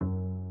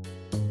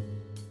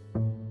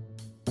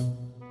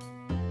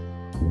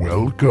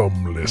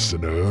Welcome,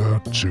 listener,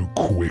 to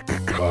Quick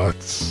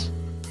Cuts.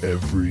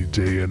 Every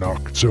day in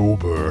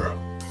October,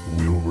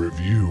 we'll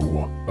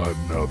review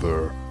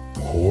another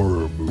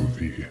horror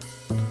movie.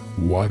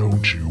 Why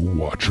don't you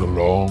watch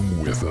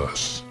along with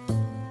us?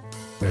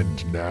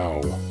 And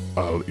now,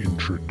 I'll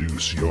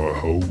introduce your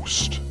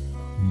host,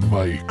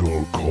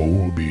 Michael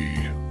Colby.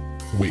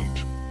 Wait,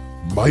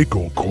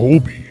 Michael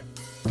Colby?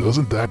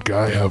 Doesn't that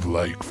guy have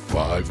like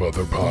 5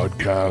 other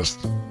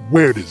podcasts?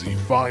 Where does he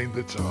find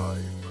the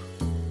time?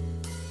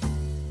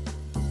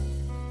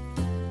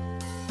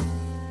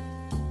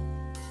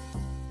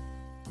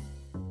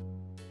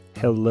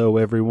 Hello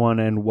everyone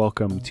and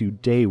welcome to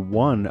day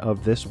 1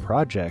 of this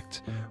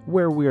project,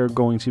 where we are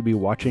going to be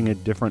watching a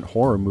different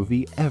horror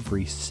movie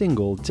every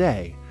single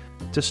day.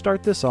 To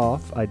start this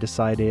off, I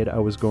decided I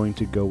was going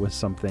to go with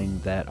something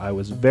that I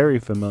was very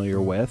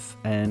familiar with,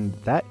 and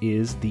that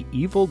is The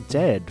Evil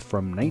Dead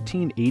from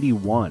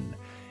 1981.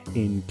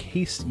 In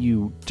case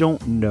you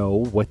don't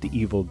know what The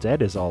Evil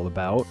Dead is all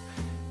about,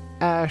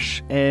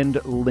 Ash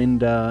and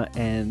Linda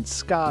and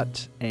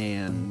Scott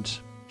and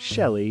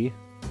Shelly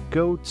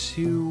go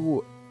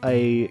to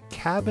a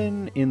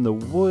cabin in the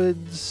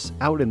woods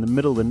out in the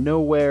middle of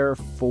nowhere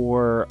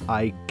for,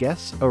 I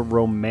guess, a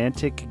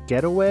romantic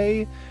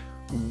getaway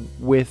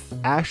with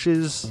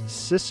Ash's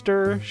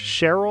sister,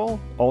 Cheryl,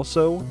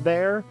 also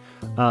there.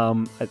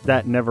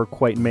 That never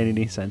quite made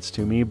any sense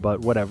to me,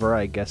 but whatever,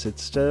 I guess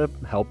it's to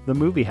help the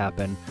movie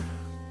happen.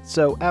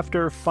 So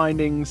after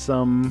finding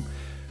some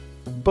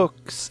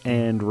books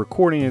and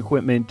recording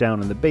equipment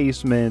down in the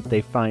basement,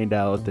 they find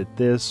out that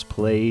this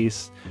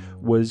place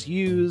was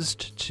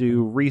used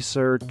to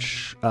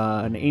research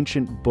an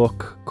ancient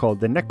book called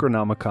the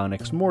Necronomicon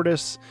Ex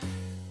Mortis.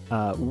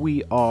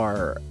 We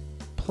are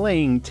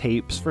playing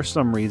tapes for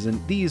some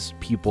reason. These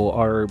people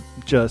are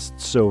just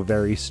so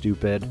very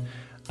stupid.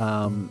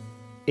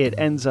 It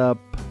ends up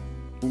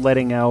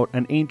letting out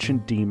an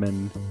ancient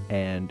demon,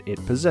 and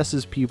it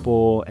possesses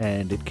people,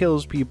 and it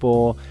kills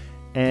people,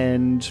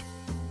 and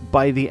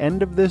by the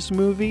end of this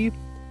movie,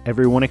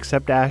 everyone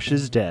except Ash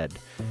is dead.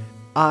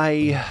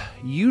 I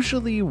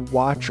usually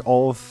watch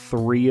all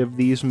 3 of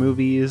these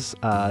movies,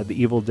 The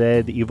Evil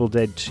Dead, The Evil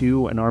Dead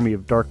 2, and Army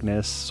of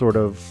Darkness, sort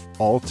of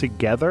all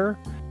together.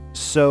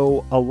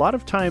 So a lot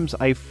of times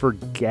I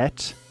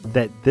forget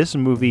that this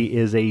movie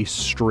is a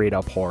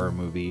straight-up horror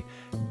movie.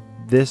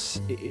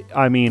 This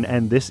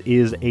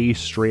is a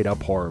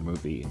straight-up horror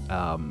movie.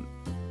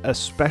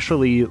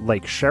 Especially,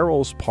 like,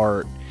 Cheryl's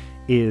part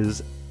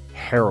is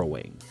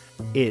harrowing.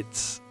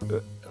 It's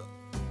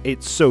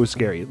so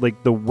scary.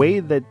 Like, the way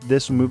that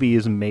this movie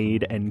is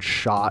made and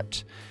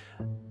shot,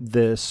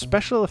 the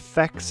special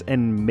effects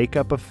and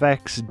makeup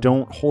effects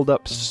don't hold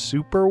up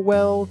super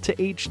well to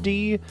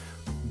HD,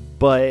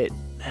 but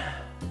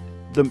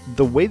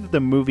the way that the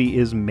movie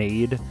is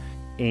made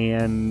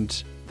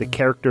and the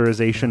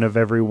characterization of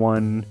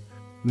everyone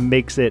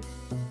makes it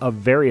a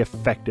very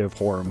effective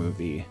horror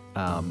movie.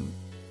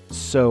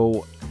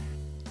 So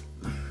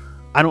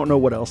I don't know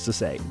what else to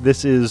say.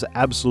 This is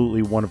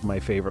absolutely one of my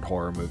favorite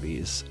horror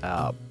movies.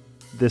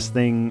 This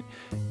thing,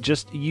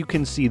 you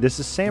can see, this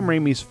is Sam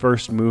Raimi's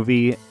first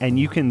movie, and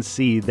you can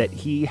see that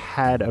he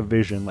had a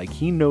vision. Like,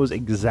 he knows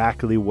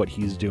exactly what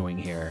he's doing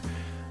here.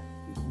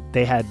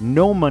 They had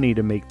no money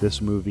to make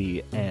this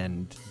movie,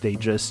 and they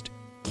just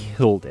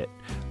killed it.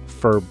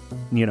 For,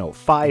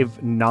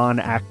 5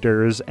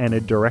 non-actors and a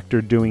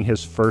director doing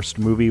his first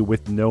movie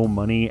with no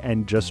money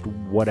and just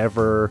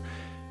whatever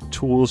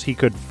tools he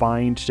could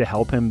find to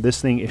help him.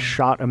 This thing is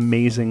shot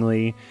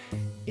amazingly.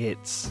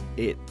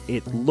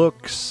 It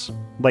looks,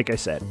 like I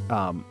said,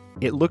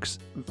 it looks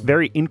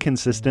very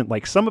inconsistent.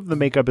 Like, some of the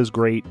makeup is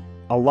great,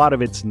 a lot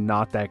of it's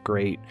not that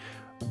great,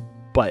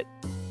 but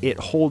it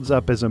holds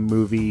up as a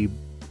movie.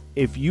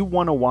 If you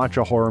want to watch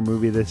a horror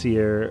movie this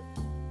year,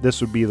 this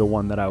would be the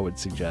one that I would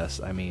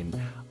suggest. I mean,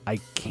 I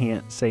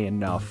can't say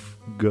enough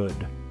good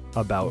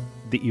about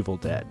The Evil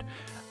Dead.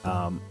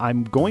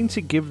 I'm going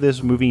to give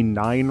this movie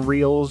 9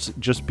 reels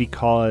just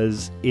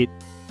because it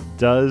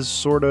does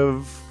sort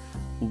of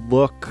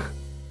look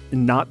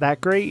not that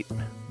great,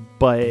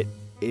 but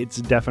it's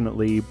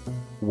definitely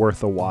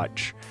worth a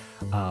watch.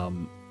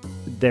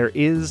 There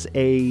is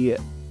a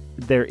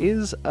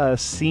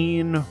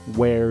scene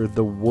where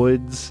the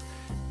Woods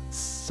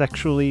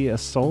sexually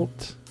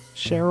assault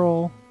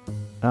Cheryl.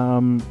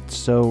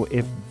 So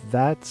if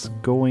that's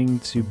going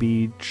to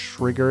be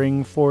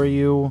triggering for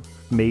you,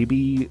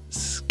 maybe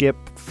skip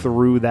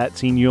through that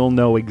scene. You'll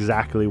know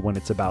exactly when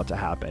it's about to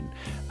happen.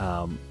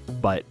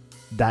 But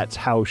that's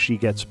how she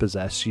gets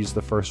possessed. She's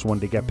the first one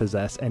to get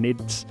possessed. And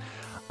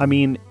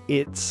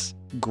it's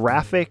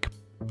graphic.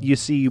 You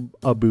see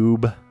a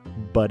boob,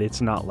 but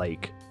it's not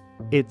like,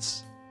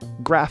 it's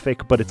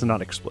graphic, but it's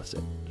not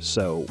explicit.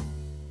 So,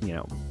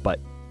 but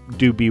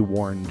do be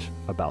warned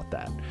about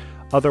that.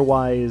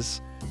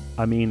 Otherwise,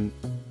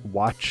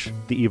 watch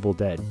The Evil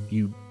Dead.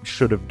 You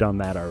should have done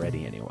that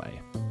already anyway.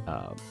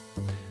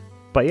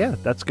 But yeah,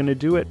 that's going to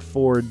do it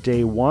for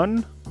day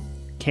 1.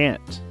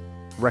 Can't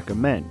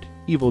recommend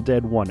Evil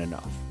Dead 1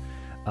 enough.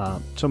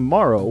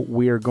 Tomorrow,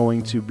 we are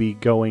going to be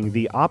going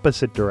the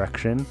opposite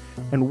direction,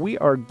 and we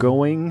are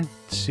going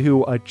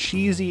to a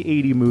cheesy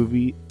 80s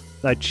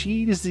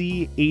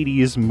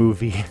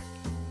movie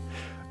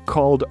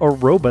called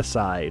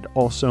Aerobicide,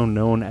 also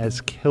known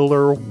as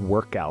Killer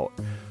Workout.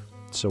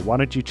 So why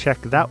don't you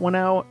check that one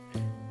out,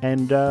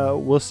 and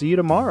we'll see you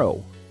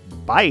tomorrow.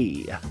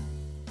 Bye!